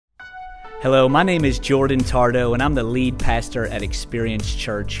Hello, my name is Jordan Tardo, and I'm the lead pastor at Experience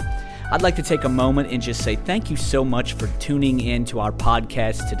Church. I'd like to take a moment and just say thank you so much for tuning in to our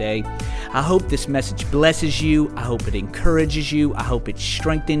podcast today. I hope this message blesses you. I hope it encourages you. I hope it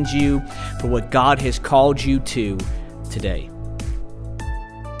strengthens you for what God has called you to today.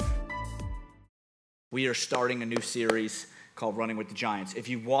 We are starting a new series called Running with the Giants. If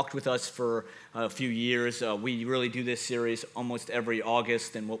you've walked with us for a few years, we really do this series almost every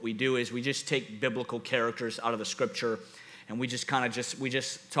August, and what we do is we just take biblical characters out of the scripture, and we just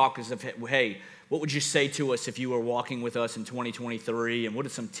talk as if, hey, what would you say to us if you were walking with us in 2023, and what are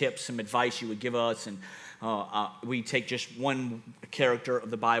some tips, some advice you would give us? And we take just one character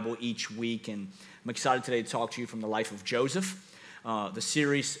of the Bible each week, and I'm excited today to talk to you from the life of Joseph. The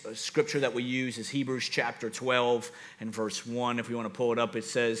series scripture that we use is Hebrews chapter 12 and verse 1. If you want to pull it up, it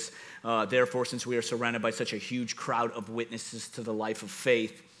says, therefore, since we are surrounded by such a huge crowd of witnesses to the life of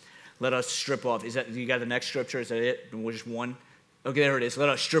faith, let us strip off. You got the next scripture? Is that it? Just one? Okay, there it is. Let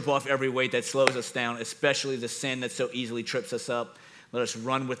us strip off every weight that slows us down, especially the sin that so easily trips us up. Let us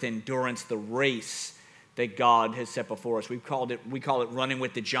run with endurance the race that God has set before us. We call it running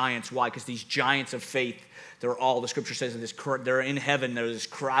with the giants. Why? Because these giants of faith, the scripture says they're in heaven. There's this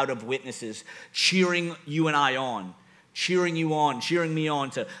crowd of witnesses cheering you and I on, cheering you on, cheering me on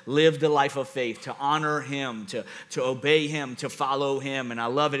to live the life of faith, to honor Him, to obey Him, to follow Him. And I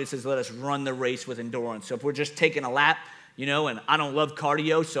love it. It says, let us run the race with endurance. So if we're just taking a lap, and I don't love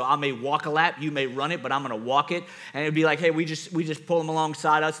cardio, so I may walk a lap, you may run it, but I'm going to walk it. And it'd be like, hey, we just pull them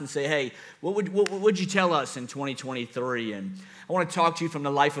alongside us and say, hey, what would you tell us in 2023? And I want to talk to you from the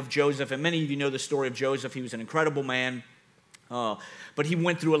life of Joseph. And many of you know the story of Joseph. He was an incredible man, but he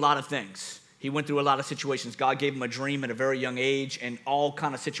went through a lot of things. He went through a lot of situations. God gave him a dream at a very young age, and all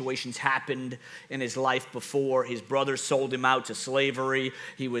kind of situations happened in his life before. His brothers sold him out to slavery.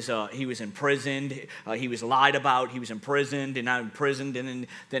 He was imprisoned. He was lied about. He was imprisoned, and now imprisoned. And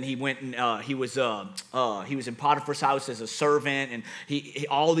then he went and he was in Potiphar's house as a servant. And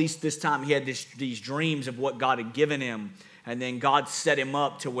this time he had these dreams of what God had given him. And then God set him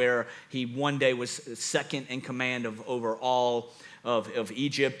up to where he one day was second in command over all of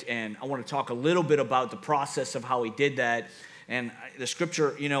Egypt. And I want to talk a little bit about the process of how he did that. And the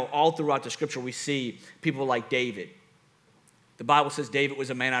scripture, all throughout the scripture, we see people like David. The Bible says David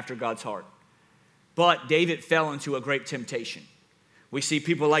was a man after God's heart. But David fell into a great temptation. We see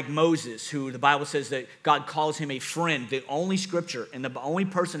people like Moses, who the Bible says that God calls him a friend. The only scripture and the only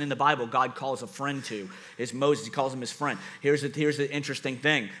person in the Bible God calls a friend to is Moses. He calls him his friend. Here's the interesting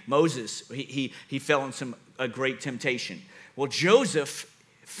thing. Moses, he fell in a great temptation. Well, Joseph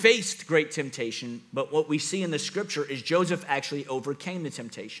faced great temptation, but what we see in the scripture is Joseph actually overcame the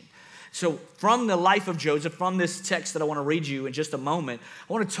temptation. So from the life of Joseph, from this text that I want to read you in just a moment,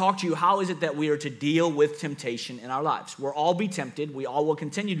 I want to talk to you, how is it that we are to deal with temptation in our lives? We'll all be tempted. We all will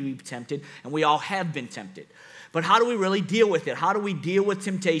continue to be tempted, and we all have been tempted. But how do we really deal with it? How do we deal with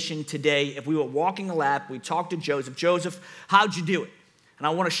temptation today? If we were walking a lap, we talked to Joseph. Joseph, how'd you do it? And I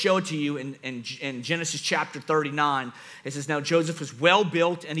want to show it to you in Genesis chapter 39. It says, now Joseph was well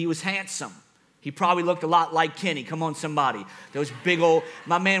built and he was handsome. He probably looked a lot like Kenny. Come on, somebody. Those big old,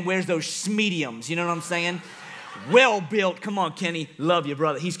 my man wears those mediums. You know what I'm saying? Well built. Come on, Kenny. Love you,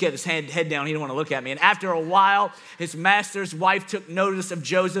 brother. He's got his head down. He didn't want to look at me. And after a while, his master's wife took notice of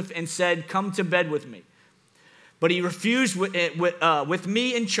Joseph and said, come to bed with me. But he refused with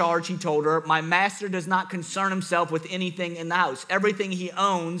me in charge, he told her. My master does not concern himself with anything in the house. Everything he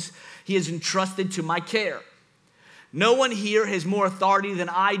owns, he has entrusted to my care. No one here has more authority than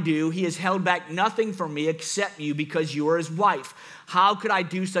I do. He has held back nothing from me except you because you are his wife. How could I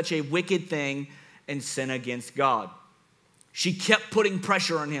do such a wicked thing and sin against God? She kept putting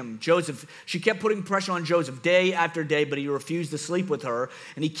pressure on him. She kept putting pressure on Joseph day after day, but he refused to sleep with her,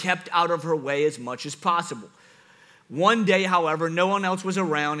 and he kept out of her way as much as possible. One day, however, no one else was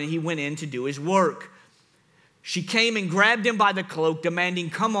around, and he went in to do his work. She came and grabbed him by the cloak, demanding,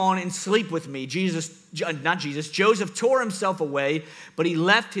 come on and sleep with me. Joseph tore himself away, but he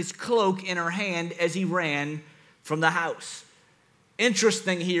left his cloak in her hand as he ran from the house.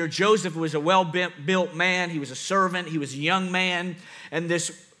 Interesting here, Joseph was a well-built man. He was a servant. He was a young man. And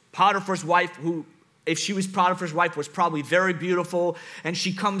this Potiphar's wife, who, if she was Potiphar's wife, was probably very beautiful. And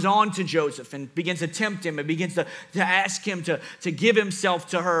she comes on to Joseph and begins to tempt him and begins to ask him to give himself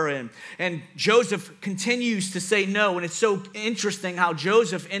to her. And Joseph continues to say no. And it's so interesting how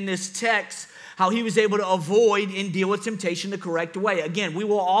Joseph in this text, how he was able to avoid and deal with temptation the correct way. Again, we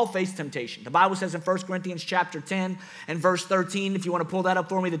will all face temptation. The Bible says in 1 Corinthians chapter 10 and verse 13, if you want to pull that up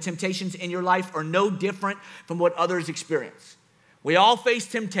for me, the temptations in your life are no different from what others experience. We all face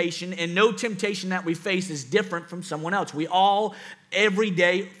temptation, and no temptation that we face is different from someone else. We all, every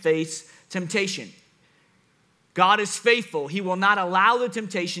day, face temptation. God is faithful. He will not allow the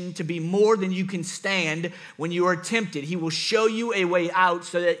temptation to be more than you can stand when you are tempted. He will show you a way out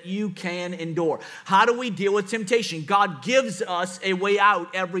so that you can endure. How do we deal with temptation? God gives us a way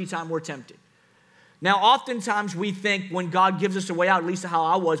out every time we're tempted. Now, oftentimes we think when God gives us a way out, at least how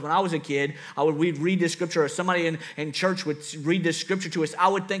I was when I was a kid, we'd read this scripture, or somebody in church would read this scripture to us. I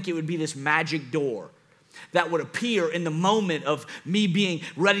would think it would be this magic door that would appear in the moment of me being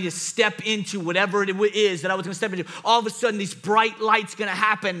ready to step into whatever it is that I was going to step into. All of a sudden, this bright light's going to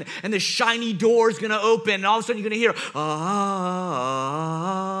happen, and this shiny door is going to open, and all of a sudden you're going to hear,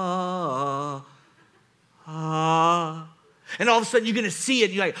 and all of a sudden you're going to see it,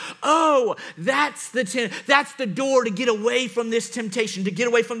 and you're like, oh, that's the door to get away from this temptation, to get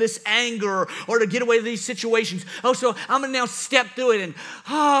away from this anger, or to get away from these situations. Oh, so I'm going to now step through it, and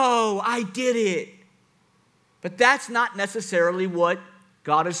oh, I did it. But that's not necessarily what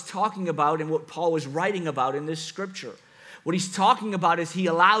God is talking about and what Paul was writing about in this scripture. What he's talking about is he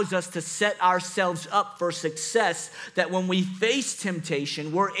allows us to set ourselves up for success, that when we face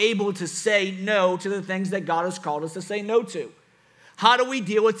temptation, we're able to say no to the things that God has called us to say no to. How do we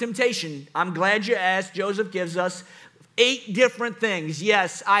deal with temptation? I'm glad you asked. Joseph gives us 8 different things.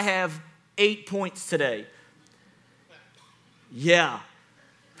 Yes, I have 8 points today. Yeah,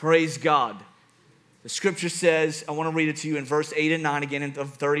 praise God. The scripture says, I want to read it to you in verse 8 and 9 again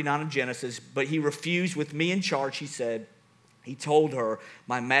of 39 of Genesis. But he refused with me in charge, he said. He told her,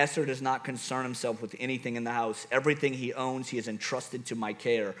 my master does not concern himself with anything in the house. Everything he owns, he has entrusted to my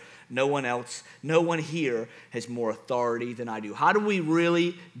care. No one here has more authority than I do. How do we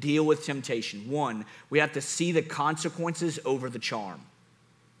really deal with temptation? 1, we have to see the consequences over the charm.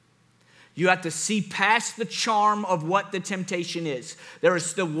 You have to see past the charm of what the temptation is.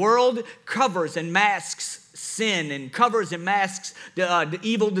 The world covers and masks sin and covers and masks the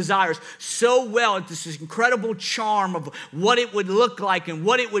evil desires so well. It's this incredible charm of what it would look like and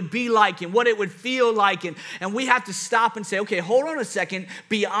what it would be like and what it would feel like. And we have to stop and say, okay, hold on a second.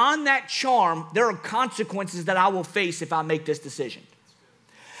 Beyond that charm, there are consequences that I will face if I make this decision.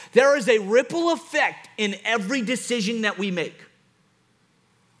 There is a ripple effect in every decision that we make.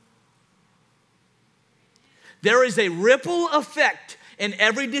 There is a ripple effect in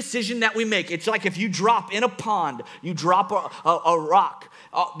every decision that we make. It's like if you drop in a pond, you drop a rock.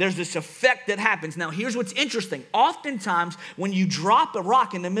 There's this effect that happens. Now, here's what's interesting. Oftentimes, when you drop a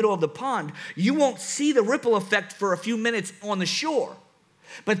rock in the middle of the pond, you won't see the ripple effect for a few minutes on the shore.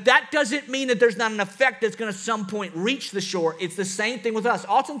 But that doesn't mean that there's not an effect that's going to at some point reach the shore. It's the same thing with us.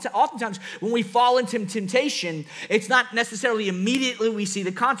 Oftentimes, when we fall into temptation, it's not necessarily immediately we see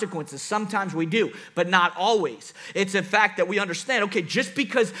the consequences. Sometimes we do, but not always. It's a fact that we understand, okay, just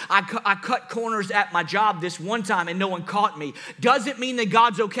because I cut corners at my job this one time and no one caught me, doesn't mean that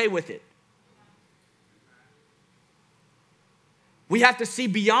God's okay with it. We have to see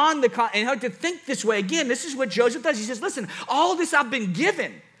beyond and have to think this way. Again, this is what Joseph does. He says, listen, all this I've been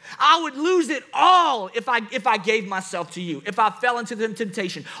given, I would lose it all if I gave myself to you, if I fell into the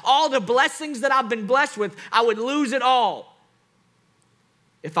temptation. All the blessings that I've been blessed with, I would lose it all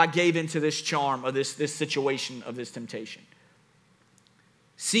if I gave into this charm or this situation of this temptation.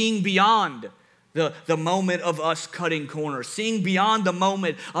 Seeing beyond the moment of us cutting corners, seeing beyond the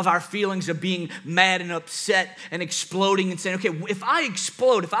moment of our feelings of being mad and upset and exploding and saying, okay, if I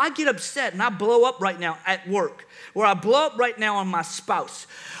explode, if I get upset and I blow up right now at work, or I blow up right now on my spouse,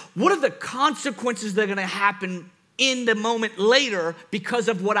 what are the consequences that are going to happen in the moment later because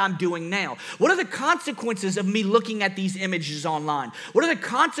of what I'm doing now? What are the consequences of me looking at these images online? What are the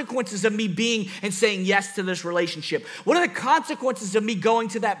consequences of me being and saying yes to this relationship? What are the consequences of me going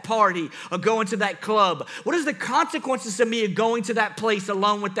to that party or going to that club? What is the consequences of me going to that place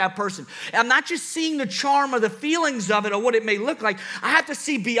alone with that person? I'm not just seeing the charm or the feelings of it or what it may look like. I have to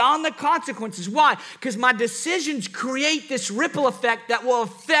see beyond the consequences. Why? Because my decisions create this ripple effect that will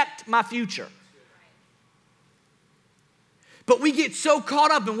affect my future. But we get so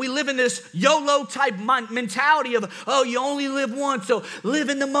caught up and we live in this YOLO type mentality of, oh, you only live once, so live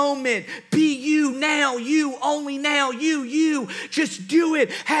in the moment. Be you now, you, only now, you. Just do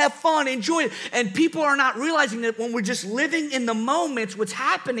it, have fun, enjoy it. And people are not realizing that when we're just living in the moments, what's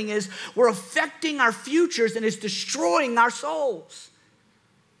happening is we're affecting our futures and it's destroying our souls.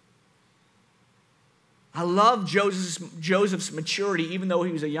 I love Joseph's maturity, even though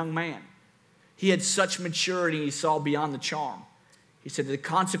he was a young man. He had such maturity, he saw beyond the charm. He said the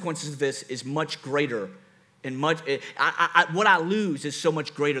consequences of this is much greater and what I lose is so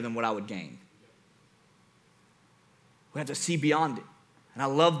much greater than what I would gain. We have to see beyond it. And I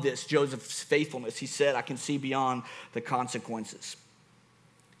love this, Joseph's faithfulness. He said, I can see beyond the consequences.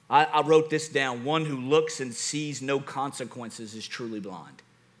 I wrote this down. One who looks and sees no consequences is truly blind.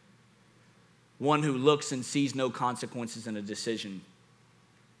 One who looks and sees no consequences in a decision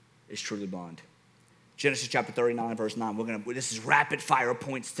is truly blind. Genesis chapter 39, verse 9. This is rapid fire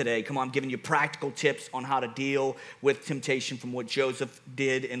points today. Come on, I'm giving you practical tips on how to deal with temptation from what Joseph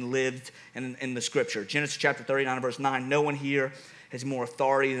did and lived in the scripture. Genesis chapter 39, verse 9. No one here has more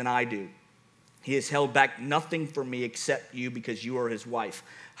authority than I do. He has held back nothing from me except you because you are his wife.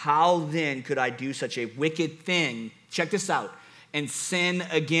 How then could I do such a wicked thing, check this out, and sin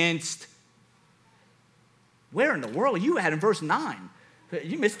against, where in the world are you at in verse 9?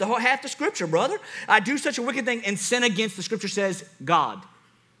 You missed the whole half the scripture, brother. I do such a wicked thing and sin against, the scripture says, God.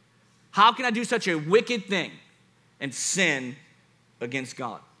 How can I do such a wicked thing and sin against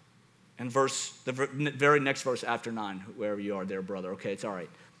God? And the very next verse after 9, wherever you are there, brother. Okay, it's all right.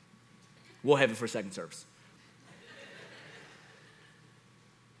 We'll have it for second service.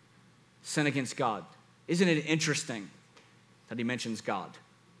 Sin against God. Isn't it interesting that he mentions God?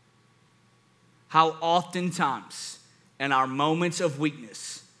 How oftentimes in our moments of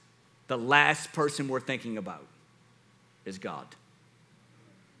weakness, the last person we're thinking about is God.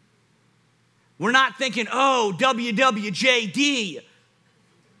 We're not thinking, oh, WWJD.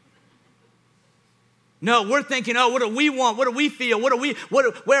 No, we're thinking, oh, what do we want? What do we feel?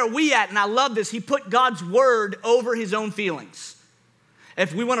 Where are we at? And I love this. He put God's word over his own feelings.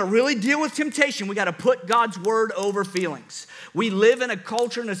 If we want to really deal with temptation, we got to put God's word over feelings. We live in a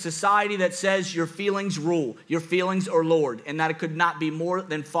culture and a society that says your feelings rule. Your feelings are Lord. And that it could not be more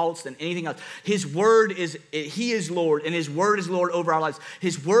than false than anything else. His word is, he is Lord, and his word is Lord over our lives.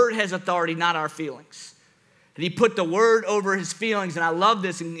 His word has authority, not our feelings. And he put the word over his feelings, and I love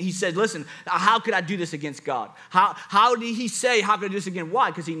this. And he said, listen, how could I do this against God? How did he say, how could I do this again? Why?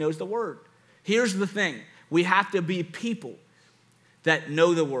 Because he knows the word. Here's the thing. We have to be people that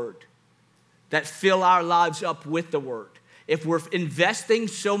know the word, that fill our lives up with the word. If we're investing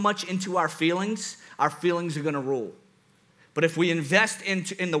so much into our feelings are going to rule. But if we invest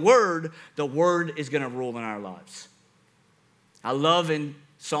in the word is going to rule in our lives. I love in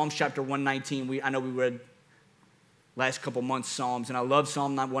Psalms chapter 119, I know we read last couple months Psalms, and I love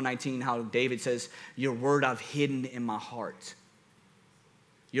Psalm 119, how David says, your word I've hidden in my heart.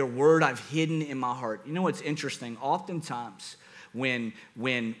 Your word I've hidden in my heart. You know what's interesting? Oftentimes, when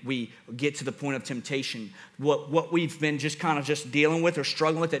we get to the point of temptation, what we've been just kind of just dealing with or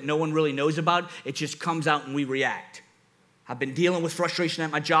struggling with that no one really knows about, it just comes out and we react. I've been dealing with frustration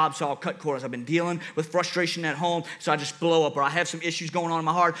at my job, so I'll cut corners. I've been dealing with frustration at home, so I just blow up, or I have some issues going on in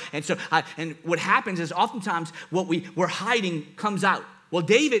my heart. And what happens is oftentimes what we're hiding comes out. Well,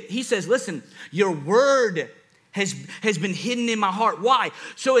 David, he says, listen, your word has been hidden in my heart. Why?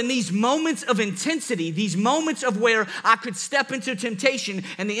 So in these moments of intensity, these moments of where I could step into temptation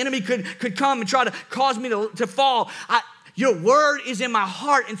and the enemy could come and try to cause me to fall, your word is in my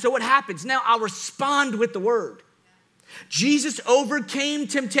heart. And so what happens? Now I respond with the word. Jesus overcame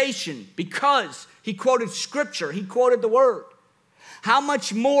temptation because he quoted scripture. He quoted the word. How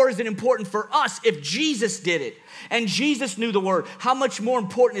much more is it important for us if Jesus did it and Jesus knew the word? How much more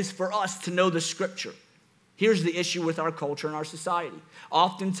important is for us to know the scripture? Here's the issue with our culture and our society.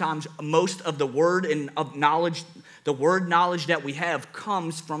 Oftentimes, most of the word and of knowledge, the word knowledge that we have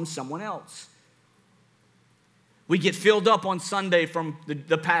comes from someone else. We get filled up on Sunday from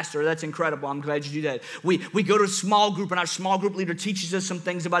the pastor. That's incredible. I'm glad you do that. We go to a small group, and our small group leader teaches us some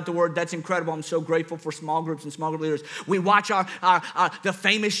things about the word. That's incredible. I'm so grateful for small groups and small group leaders. We watch the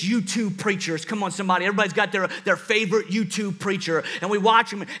famous YouTube preachers. Come on, somebody. Everybody's got their favorite YouTube preacher, and we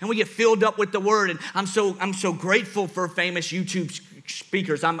watch them, and we get filled up with the word. And I'm so grateful for famous YouTube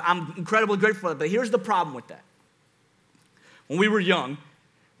speakers. I'm incredibly grateful for that. But here's the problem with that. When we were young,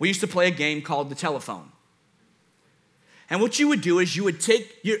 we used to play a game called the telephone. And what you would do is you would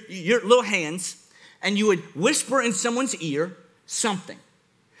take your little hands and you would whisper in someone's ear something.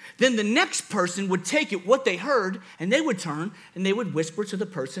 Then the next person would take it, what they heard, and they would turn and they would whisper to the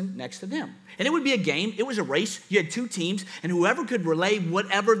person next to them. And it would be a game. It was a race. You had two teams, and whoever could relay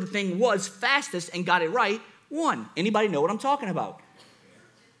whatever the thing was fastest and got it right won. Anybody know what I'm talking about?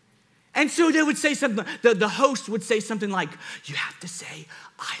 And so they would say something. The host would say something like, you have to say,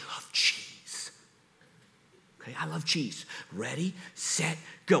 I love cheese. Okay, I love cheese. Ready, set,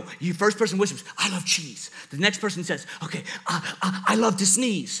 go. You first person whispers, I love cheese. The next person says, okay, I love to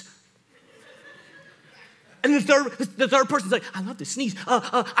sneeze. And the third person's like, I love to sneeze.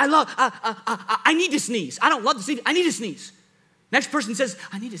 I need to sneeze. I don't love to sneeze. I need to sneeze. Next person says,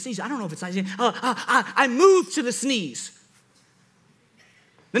 I need to sneeze. I don't know if it's I moved to the sneeze.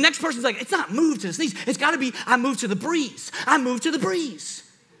 The next person's like, it's not move to the sneeze. It's got to be, I moved to the breeze. I moved to the breeze.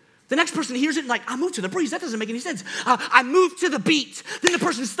 The next person hears it and like, I moved to the breeze. That doesn't make any sense. I moved to the beat. Then the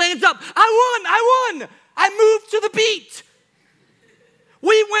person stands up. I won. I moved to the beat.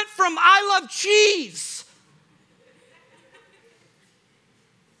 We went from I love cheese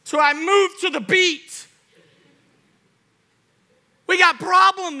to I moved to the beat. We got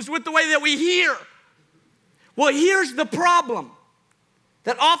problems with the way that we hear. Well, here's the problem.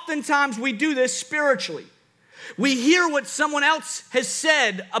 That oftentimes we do this spiritually. We hear what someone else has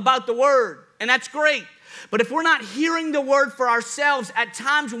said about the word, and that's great. But if we're not hearing the word for ourselves, at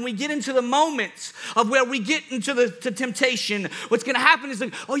times when we get into the moments of where we get into the temptation, what's going to happen is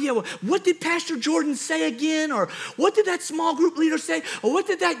like, oh yeah, well, what did Pastor Jordan say again? Or what did that small group leader say? Or what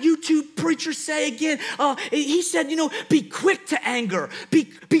did that YouTube preacher say again? He said, be quick to anger.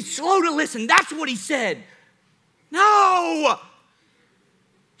 Be slow to listen. That's what he said. No!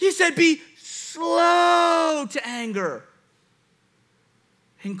 He said, be slow to anger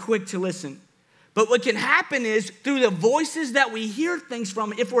and quick to listen. But what can happen is through the voices that we hear things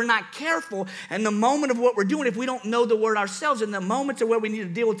from, if we're not careful in the moment of what we're doing, if we don't know the word ourselves, in the moments of where we need to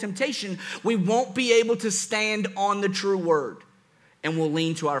deal with temptation, we won't be able to stand on the true word and we'll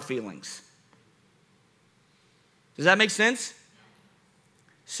lean to our feelings. Does that make sense?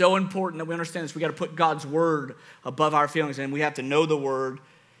 So important that we understand this. We got to put God's word above our feelings, and we have to know the word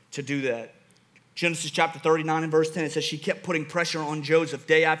to do that. Genesis chapter 39 and verse 10, it says she kept putting pressure on Joseph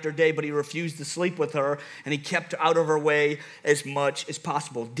day after day, but he refused to sleep with her, and he kept out of her way as much as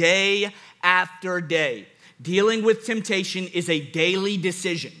possible. Day after day. Dealing with temptation is a daily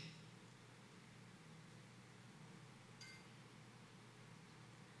decision.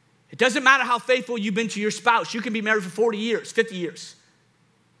 It doesn't matter how faithful you've been to your spouse. You can be married for 40 years, 50 years.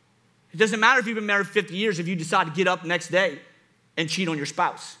 It doesn't matter if you've been married for 50 years if you decide to get up the next day and cheat on your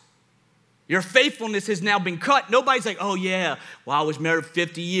spouse. Your faithfulness has now been cut. Nobody's like, oh yeah, well, I was married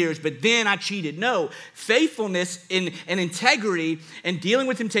 50 years, but then I cheated. No, faithfulness and integrity and dealing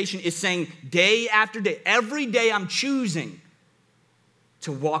with temptation is saying day after day, every day I'm choosing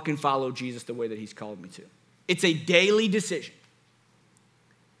to walk and follow Jesus the way that he's called me to. It's a daily decision.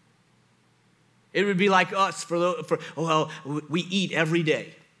 It would be like us we eat every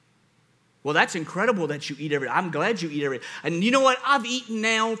day. Well, that's incredible that you eat every day. I'm glad you eat every day. And you know what? I've eaten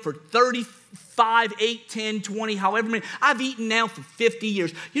now for 35, 8, 10, 20, however many. I've eaten now for 50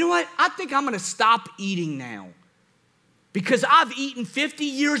 years. You know what? I think I'm going to stop eating now. Because I've eaten 50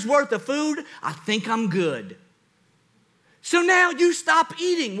 years worth of food, I think I'm good. So now you stop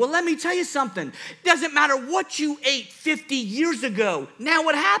eating. Well, let me tell you something. It doesn't matter what you ate 50 years ago. Now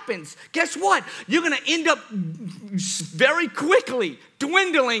what happens? Guess what? You're going to end up very quickly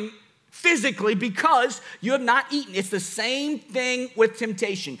dwindling physically because you have not eaten. It's the same thing with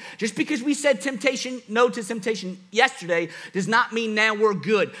temptation. Just because we said no to temptation yesterday does not mean now we're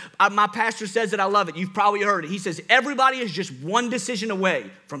good. My pastor says it, I love it. You've probably heard it. He says everybody is just one decision away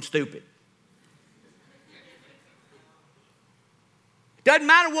from stupid. Doesn't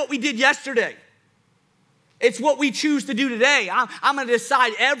matter what we did yesterday. It's what we choose to do today. I'm going to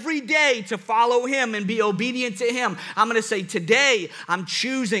decide every day to follow him and be obedient to him. I'm going to say today I'm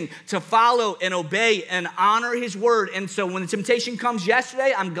choosing to follow and obey and honor his word. And so when the temptation comes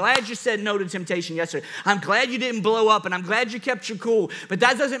yesterday, I'm glad you said no to temptation yesterday. I'm glad you didn't blow up, and I'm glad you kept your cool. But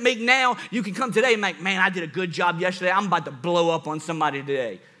that doesn't make now you can come today and make, man, I did a good job yesterday. I'm about to blow up on somebody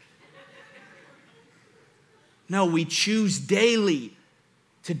today. No, we choose daily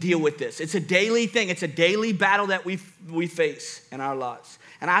to deal with this. It's a daily thing. It's a daily battle that we face in our lives.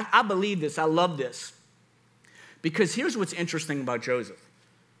 And I believe this. I love this. Because here's what's interesting about Joseph.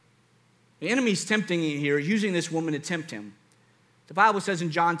 The enemy's tempting him here, using this woman to tempt him. The Bible says in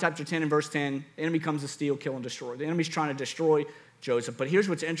John chapter 10 and verse 10, the enemy comes to steal, kill, and destroy. The enemy's trying to destroy Joseph. But here's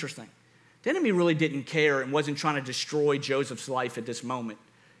what's interesting. The enemy really didn't care and wasn't trying to destroy Joseph's life at this moment.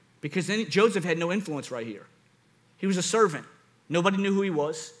 Because Joseph had no influence right here. He was a servant. Nobody knew who he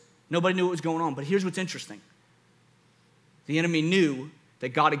was. Nobody knew what was going on. But here's what's interesting. The enemy knew that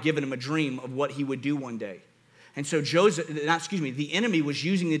God had given him a dream of what he would do one day. And so the enemy was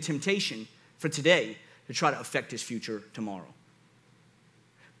using the temptation for today to try to affect his future tomorrow.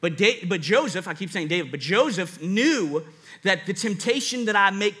 But Joseph, I keep saying David, but Joseph knew that the temptation that I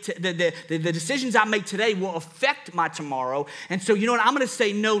make, the decisions I make today will affect my tomorrow. And so, you know what? I'm going to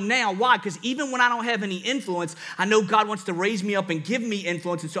say no now. Why? Because even when I don't have any influence, I know God wants to raise me up and give me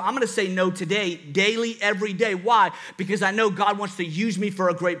influence. And so I'm going to say no today, daily, every day. Why? Because I know God wants to use me for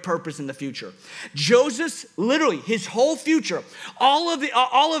a great purpose in the future. Joseph's, literally, his whole future, all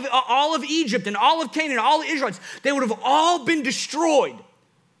of Egypt and all of Canaan, all the Israelites, they would have all been destroyed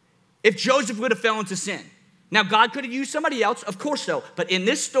if Joseph would have fell into sin. Now, God could have used somebody else, of course so. But in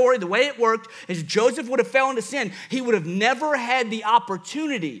this story, the way it worked is Joseph would have fell into sin. He would have never had the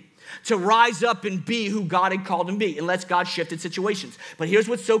opportunity to rise up and be who God had called him to be, unless God shifted situations. But here's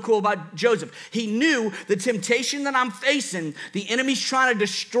what's so cool about Joseph. He knew the temptation that I'm facing, the enemy's trying to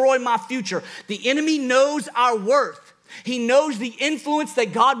destroy my future. The enemy knows our worth. He knows the influence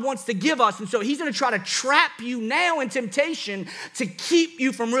that God wants to give us. And so he's going to try to trap you now in temptation to keep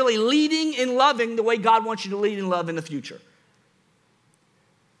you from really leading and loving the way God wants you to lead and love in the future.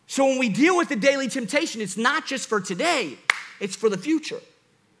 So when we deal with the daily temptation, it's not just for today, it's for the future.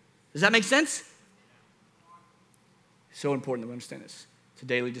 Does that make sense? So important that we understand this. It's a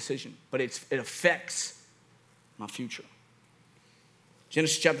daily decision, but it affects my future.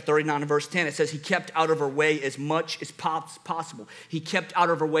 Genesis chapter 39 and verse 10, it says he kept out of her way as much as possible. He kept out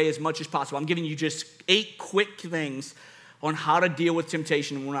of her way as much as possible. I'm giving you just 8 quick things on how to deal with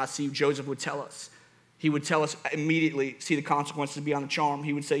temptation. And when I see Joseph would tell us, he would tell us immediately, see the consequences beyond the charm.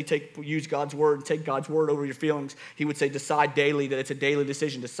 He would say, use God's word and take God's word over your feelings. He would say, decide daily, that it's a daily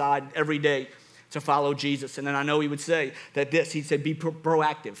decision. Decide every day to follow Jesus. And then I know he would say that he'd say, be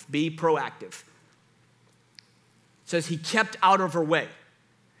proactive. Be proactive. It says he kept out of her way.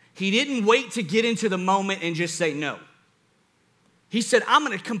 He didn't wait to get into the moment and just say no. He said, I'm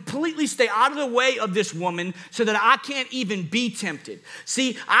going to completely stay out of the way of this woman so that I can't even be tempted.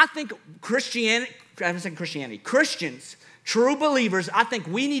 See, I think Christians, true believers, I think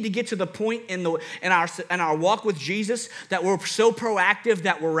we need to get to the point in our walk with Jesus that we're so proactive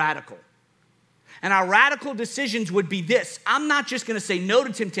that we're radical. And our radical decisions would be this: I'm not just going to say no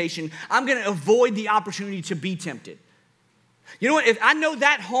to temptation, I'm going to avoid the opportunity to be tempted. You know what? If I know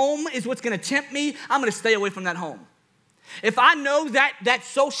that home is what's going to tempt me, I'm going to stay away from that home. If I know that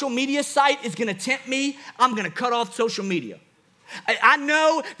social media site is going to tempt me, I'm going to cut off social media. I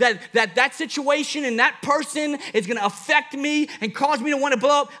know that situation and that person is going to affect me and cause me to want to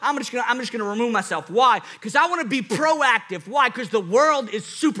blow up. I'm just going to remove myself. Why? Because I want to be proactive. Why? Because the world is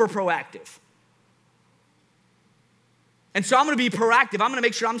super proactive. And so I'm going to be proactive. I'm going to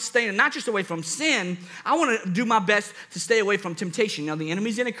make sure I'm staying not just away from sin. I want to do my best to stay away from temptation. Now, the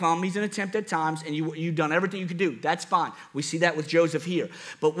enemy's going to come. He's going to tempt at times, and you've done everything you could do. That's fine. We see that with Joseph here.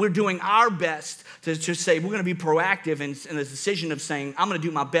 But we're doing our best to say we're going to be proactive in the decision of saying, I'm going to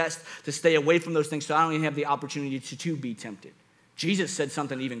do my best to stay away from those things so I don't even have the opportunity to be tempted. Jesus said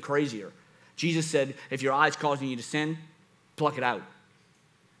something even crazier. Jesus said, if your eye's causing you to sin, pluck it out.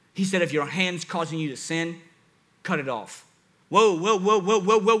 He said, if your hand's causing you to sin, cut it off. Whoa,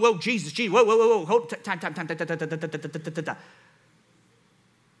 Jesus, whoa, hold, time.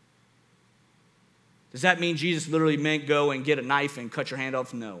 Does that mean Jesus literally meant go and get a knife and cut your hand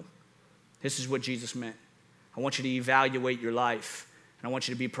off? No. This is what Jesus meant. I want you to evaluate your life, and I want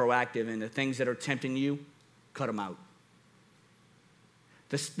you to be proactive, and the things that are tempting you, cut them out.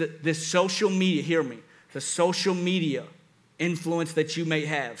 This social media, hear me, the social media influence that you may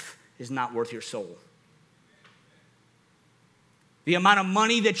have is not worth your soul. The amount of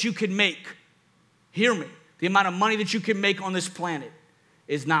money that you could make, hear me, the amount of money that you can make on this planet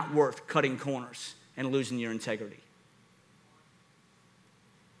is not worth cutting corners and losing your integrity.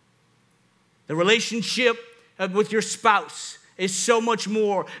 The relationship with your spouse is so much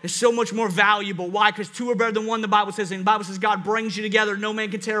more valuable. Why? Because two are better than one, the Bible says. And the Bible says God brings you together. No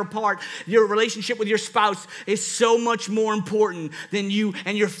man can tear apart. Your relationship with your spouse is so much more important than you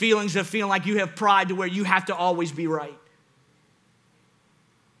and your feelings of feeling like you have pride to where you have to always be right.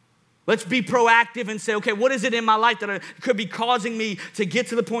 Let's be proactive and say, okay, what is it in my life that could be causing me to get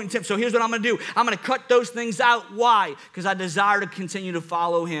to the point in tempt? So here's what I'm going to do. I'm going to cut those things out. Why? Because I desire to continue to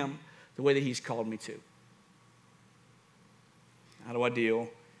follow him the way that he's called me to. How do I deal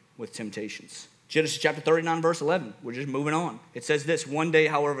with temptations? Genesis chapter 39, verse 11. We're just moving on. It says this: one day,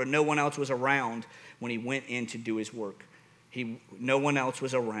 however, no one else was around when he went in to do his work. No one else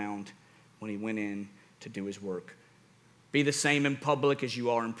was around when he went in to do his work. Be the same in public as you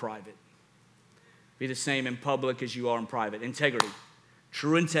are in private. Be the same in public as you are in private. Integrity.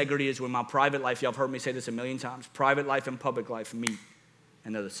 True integrity is when my private life, y'all have heard me say this a million times, private life and public life meet,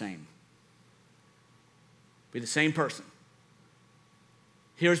 and they're the same. Be the same person.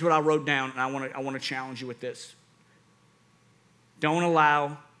 Here's what I wrote down, and I want to challenge you with this. Don't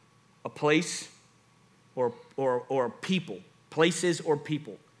allow a place or people, places or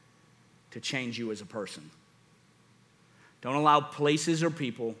people, to change you as a person. Don't allow places or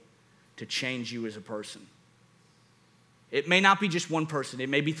people to change you as a person. It may not be just one person. It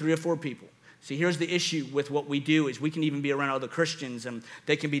may be 3 or 4 people. See, here's the issue with what we do is we can even be around other Christians and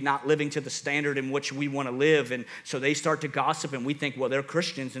they can be not living to the standard in which we want to live. And so they start to gossip and we think, well, they're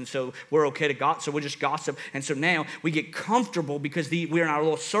Christians and so we're okay to gossip. So we'll just gossip. And so now we get comfortable because we're in our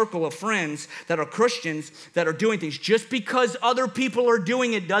little circle of friends that are Christians that are doing things. Just because other people are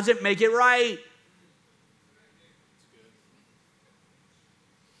doing it doesn't make it right.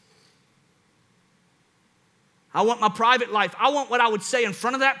 I want my private life. I want what I would say in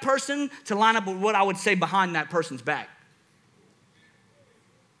front of that person to line up with what I would say behind that person's back.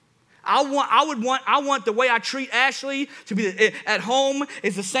 I want the way I treat Ashley to be at home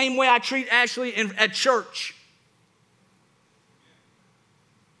is the same way I treat Ashley at church.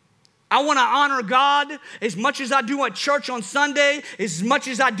 I want to honor God as much as I do at church on Sunday, as much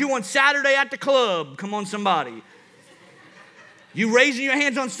as I do on Saturday at the club. Come on, somebody. You raising your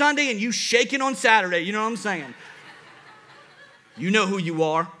hands on Sunday and you shaking on Saturday. You know what I'm saying? You know who you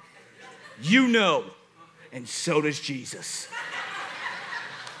are. You know. And so does Jesus.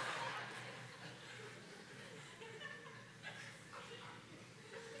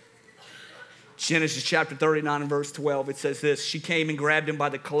 Genesis chapter 39 and verse 12, it says this. She came and grabbed him by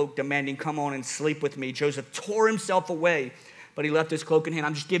the cloak, demanding, come on and sleep with me. Joseph tore himself away, but he left his cloak in hand.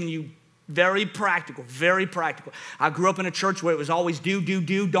 I'm just giving you very practical, very practical. I grew up in a church where it was always do,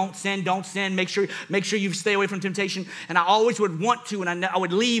 don't sin, make sure you stay away from temptation. And I always would want to, and I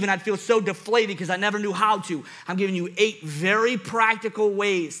would leave, and I'd feel so deflated because I never knew how to. I'm giving you 8 very practical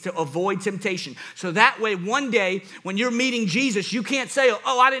ways to avoid temptation. So that way, one day, when you're meeting Jesus, you can't say,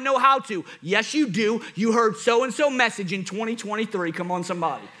 oh, I didn't know how to. Yes, you do. You heard so-and-so message in 2023. Come on,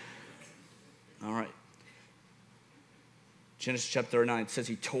 somebody. All right. Genesis chapter 39, it says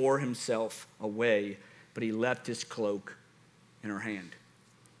he tore himself away, but he left his cloak in her hand.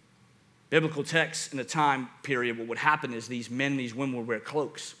 Biblical texts in the time period, what would happen is these men and these women would wear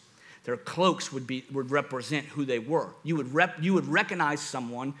cloaks. Their cloaks would represent who they were. You would recognize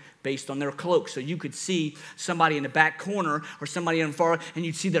someone based on their cloak. So you could see somebody in the back corner or somebody in the far, and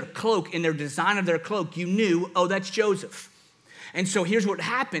you'd see their cloak, and their design of their cloak, you knew, oh, that's Joseph. And so here's what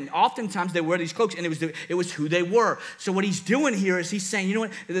happened. Oftentimes they wear these cloaks, and it was who they were. So what he's doing here is he's saying, you know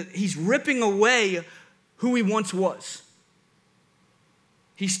what? He's ripping away who he once was.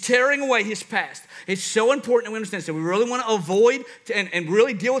 He's tearing away his past. It's so important that we understand this. If we really want to avoid and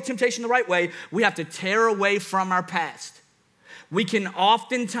really deal with temptation the right way, we have to tear away from our past. We can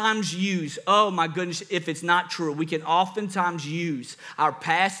oftentimes use, oh my goodness, if it's not true, we can oftentimes use our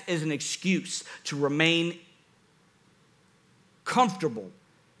past as an excuse to remain comfortable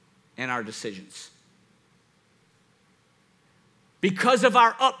in our decisions. Because of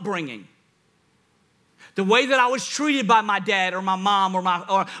our upbringing, the way that I was treated by my dad or my mom or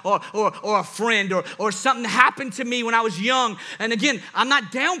a friend or something happened to me when I was young. And again, I'm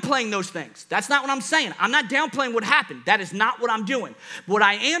not downplaying those things. That's not what I'm saying. I'm not downplaying what happened. That is not what I'm doing. What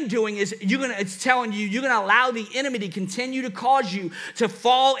I am doing is it's telling you you're going to allow the enemy to continue to cause you to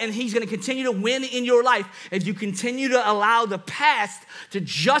fall, and he's going to continue to win in your life if you continue to allow the past to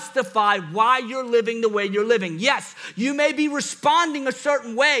justify why you're living the way you're living. Yes, you may be responding a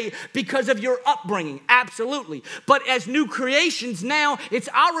certain way because of your upbringing. Absolutely. But as new creations now, it's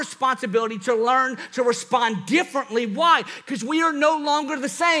our responsibility to learn to respond differently. Why? Because we are no longer the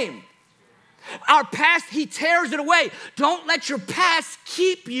same. Our past, he tears it away. Don't let your past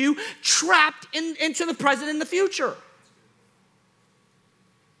keep you trapped into the present and the future.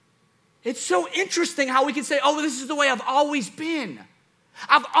 It's so interesting how we can say, oh, this is the way I've always been.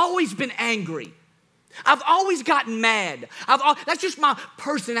 I've always been angry. I've always gotten mad. That's just my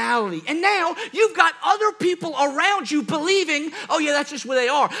personality. And now you've got other people around you believing, oh yeah, that's just who they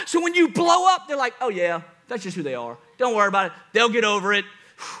are. So when you blow up, they're like, oh yeah, that's just who they are. Don't worry about it. They'll get over it.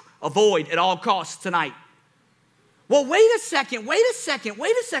 Avoid at all costs tonight. Well, wait a second.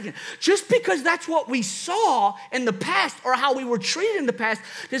 Just because that's what we saw in the past or how we were treated in the past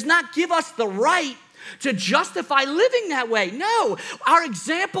does not give us the right to justify living that way. No, our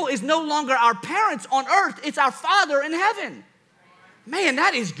example is no longer our parents on earth. It's our Father in heaven. Man,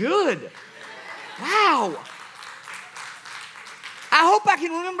 that is good. Wow. I hope I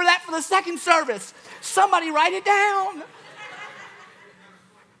can remember that for the second service. Somebody write it down.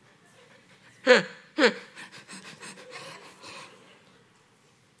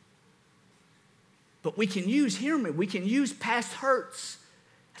 But we can use past hurts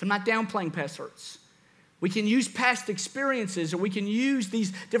So I'm not downplaying past hurts. We can use past experiences, or we can use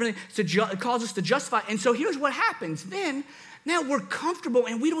these different things to cause us to justify. And so here's what happens. Now we're comfortable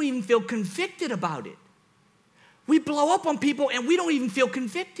and we don't even feel convicted about it. We blow up on people and we don't even feel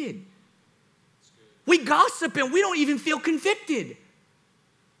convicted. We gossip and we don't even feel convicted.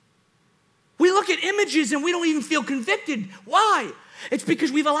 We look at images and we don't even feel convicted. Why? It's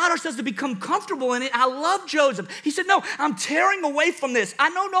because we've allowed ourselves to become comfortable in it. I love Joseph. He said, no, I'm tearing away from this. I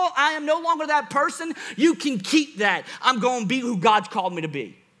am no longer that person. You can keep that. I'm going to be who God's called me to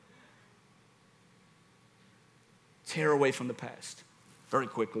be. Tear away from the past. Very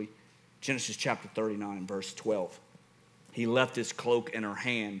quickly, Genesis chapter 39, verse 12. He left his cloak in her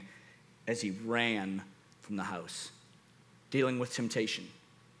hand as he ran from the house. Dealing with temptation.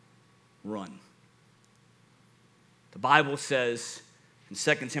 Run. The Bible says in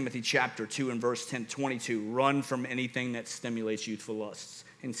 2 Timothy chapter 2 and verse 22, run from anything that stimulates youthful lusts.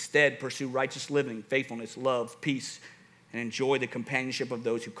 Instead, pursue righteous living, faithfulness, love, peace, and enjoy the companionship of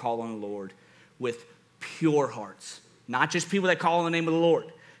those who call on the Lord with pure hearts. Not just people that call on the name of the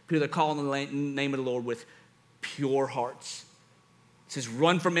Lord. People that call on the name of the Lord with pure hearts. It says,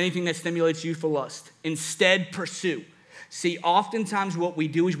 run from anything that stimulates youthful lust. Instead, pursue. See, oftentimes what we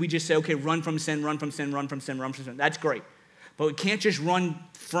do is we just say, okay, run from sin, run from sin, run from sin, run from sin. That's great. But we can't just run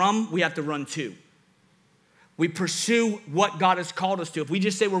from, we have to run to. We pursue what God has called us to. If we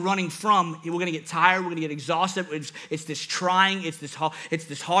just say we're running from, we're going to get tired, we're going to get exhausted. It's this trying, it's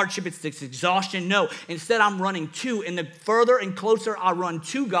this hardship, it's this exhaustion. No, instead I'm running to, and the further and closer I run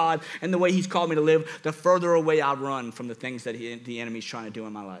to God and the way he's called me to live, the further away I run from the things that the enemy's trying to do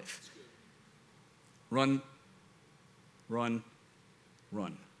in my life. Run.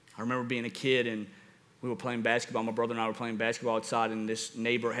 I remember being a kid and we were playing basketball. My brother and I were playing basketball outside, and this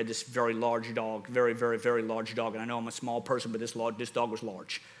neighbor had this very large dog, very, very, very large dog. And I know I'm a small person, but this dog was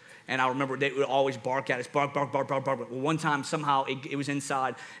large. And I remember they would always bark at us, bark, bark, bark, bark, bark. Well, one time somehow it was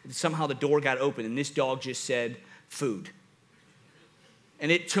inside. Somehow the door got open, and this dog just said, food.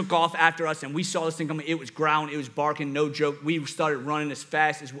 And it took off after us, and we saw this thing coming. It was growling, it was barking, no joke. We started running as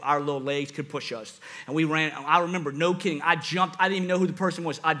fast as our little legs could push us. And we ran. I remember, no kidding, I jumped. I didn't even know who the person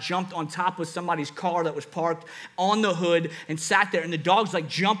was. I jumped on top of somebody's car that was parked on the hood and sat there. And the dog's like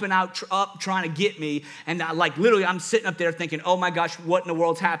jumping out up trying to get me. And literally, I'm sitting up there thinking, oh my gosh, what in the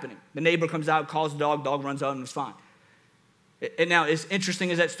world's happening? The neighbor comes out, calls the dog runs out, and it's fine. And now, as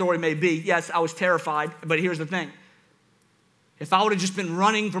interesting as that story may be, yes, I was terrified, but here's the thing. If I would have just been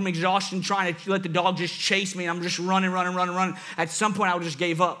running from exhaustion, trying to let the dog just chase me, and I'm just running, at some point I would have just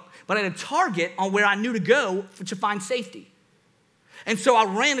gave up. But I had a target on where I knew to go to find safety. And so I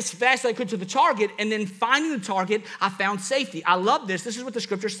ran as fast as I could to the target, and then finding the target, I found safety. I love this. This is what the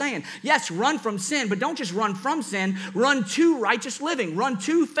scripture's saying. Yes, run from sin, but don't just run from sin. Run to righteous living. Run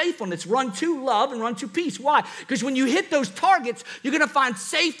to faithfulness. Run to love, and run to peace. Why? Because when you hit those targets, you're going to find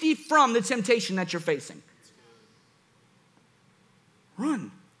safety from the temptation that you're facing.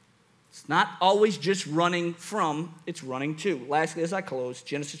 Run. It's not always just running from, it's running to. Lastly, as I close,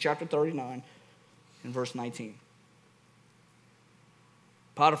 Genesis chapter 39 and verse 19.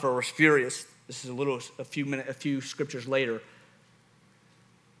 Potiphar was furious. This is a few scriptures later.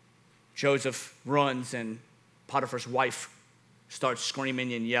 Joseph runs and Potiphar's wife starts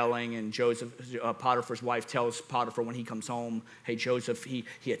screaming and yelling, and Potiphar's wife tells Potiphar when he comes home, hey, Joseph, he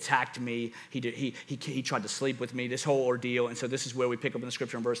attacked me, he tried to sleep with me, this whole ordeal. And so this is where we pick up in the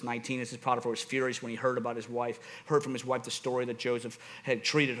scripture in verse 19. It says Potiphar was furious when he heard from his wife the story that Joseph had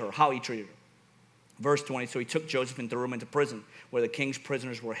treated her, how he treated her. Verse 20, so he took Joseph and threw him into prison, where the king's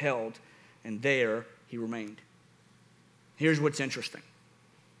prisoners were held, and there he remained. Here's what's interesting.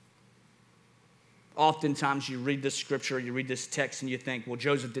 Oftentimes you read this scripture, you read this text, and you think, well,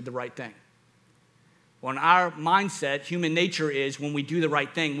 Joseph did the right thing. Well, in our mindset, human nature is when we do the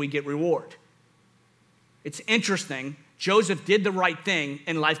right thing, we get reward. It's interesting. Joseph did the right thing,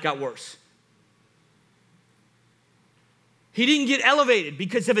 and life got worse. He didn't get elevated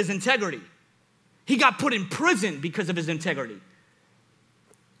because of his integrity. He got put in prison because of his integrity.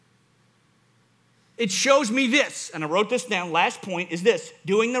 It shows me this, and I wrote this down. Last point is this: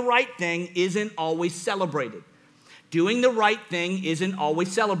 doing the right thing isn't always celebrated. Doing the right thing isn't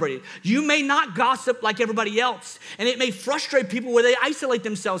always celebrated. You may not gossip like everybody else, and it may frustrate people where they isolate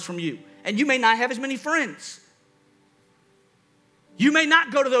themselves from you, and you may not have as many friends. You may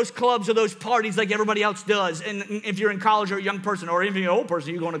not go to those clubs or those parties like everybody else does, and if you're in college or a young person, or even an old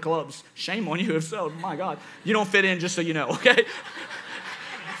person, you're going to clubs. Shame on you if so. My God. You don't fit in, just so you know, okay?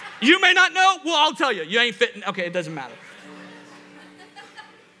 You may not know. Well, I'll tell you. You ain't fitting. Okay, it doesn't matter.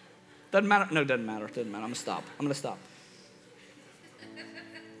 Doesn't matter? No, it doesn't matter. It doesn't matter. I'm going to stop.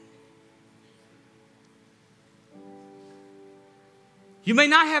 You may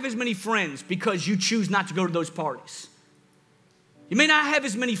not have as many friends because you choose not to go to those parties. You may not have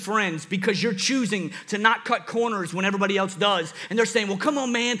as many friends because you're choosing to not cut corners when everybody else does. And they're saying, well, come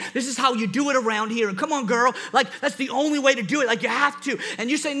on, man, this is how you do it around here. And come on, girl, like that's the only way to do it. Like you have to. And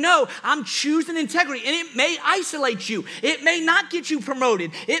you say, no, I'm choosing integrity. And it may isolate you. It may not get you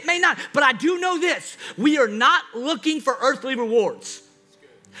promoted. It may not. But I do know this. We are not looking for earthly rewards.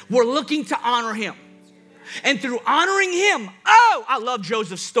 We're looking to honor him. And through honoring him, I love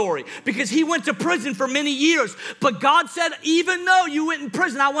Joseph's story because he went to prison for many years. But God said, even though you went in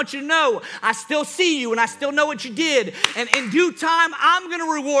prison, I want you to know, I still see you and I still know what you did. And in due time, I'm going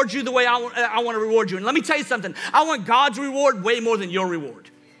to reward you the way I want to reward you. And let me tell you something. I want God's reward way more than your reward.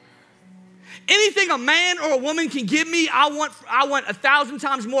 Anything a man or a woman can give me, I want 1,000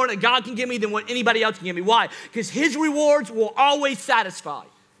 times more that God can give me than what anybody else can give me. Why? Because his rewards will always satisfy.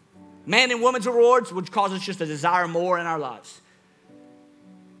 Man and woman's rewards, which cause us just to desire more in our lives.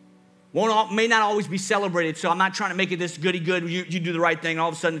 May not always be celebrated, so I'm not trying to make it this goody-good, you do the right thing, and all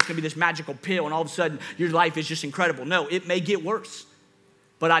of a sudden it's going to be this magical pill, and all of a sudden your life is just incredible. No, it may get worse.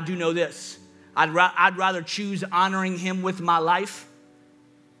 But I do know this. I'd rather choose honoring him with my life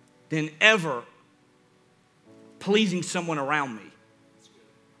than ever pleasing someone around me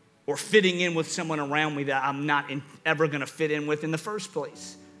or fitting in with someone around me that I'm not ever going to fit in with in the first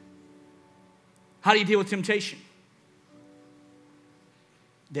place. How do you deal with temptation?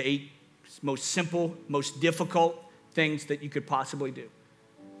 The 8 most simple, most difficult things that you could possibly do.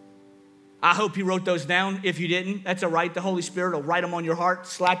 I hope you wrote those down. If you didn't, that's all right. The Holy Spirit will write them on your heart,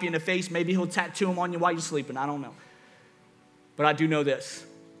 slap you in the face. Maybe he'll tattoo them on you while you're sleeping. I don't know. But I do know this.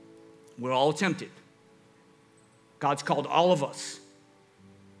 We're all tempted. God's called all of us,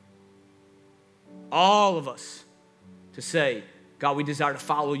 to say, God, we desire to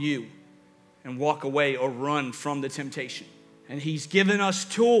follow you and walk away or run from the temptation. And he's given us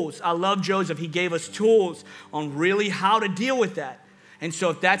tools. I love Joseph. He gave us tools on really how to deal with that. And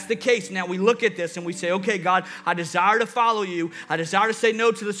so if that's the case, now we look at this and we say, okay, God, I desire to follow you. I desire to say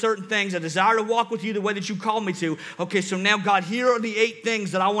no to the certain things. I desire to walk with you the way that you called me to. Okay, so now, God, here are the 8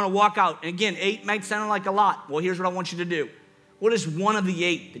 things that I want to walk out. And again, 8 might sound like a lot. Well, here's what I want you to do. What is one of the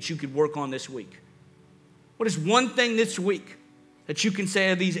 8 that you could work on this week? What is one thing this week that you can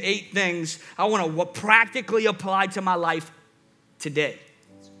say of these 8 things I want to practically apply to my life today?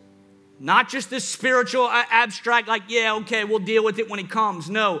 Not just this spiritual abstract, like, yeah, okay, we'll deal with it when it comes.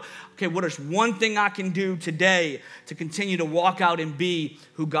 No. Okay, what is one thing I can do today to continue to walk out and be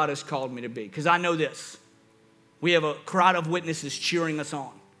who God has called me to be? Because I know this. We have a crowd of witnesses cheering us on.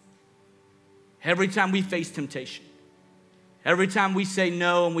 Every time we face temptation, every time we say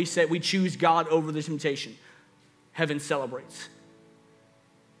no and we choose God over the temptation, heaven celebrates.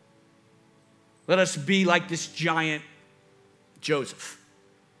 Let us be like this giant Joseph.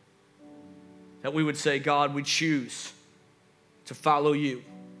 That we would say, God, we choose to follow you,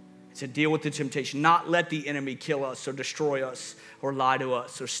 to deal with the temptation, not let the enemy kill us or destroy us or lie to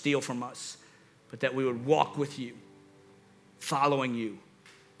us or steal from us, but that we would walk with you, following you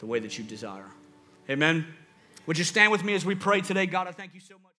the way that you desire. Amen. Would you stand with me as we pray today? God, I thank you so much.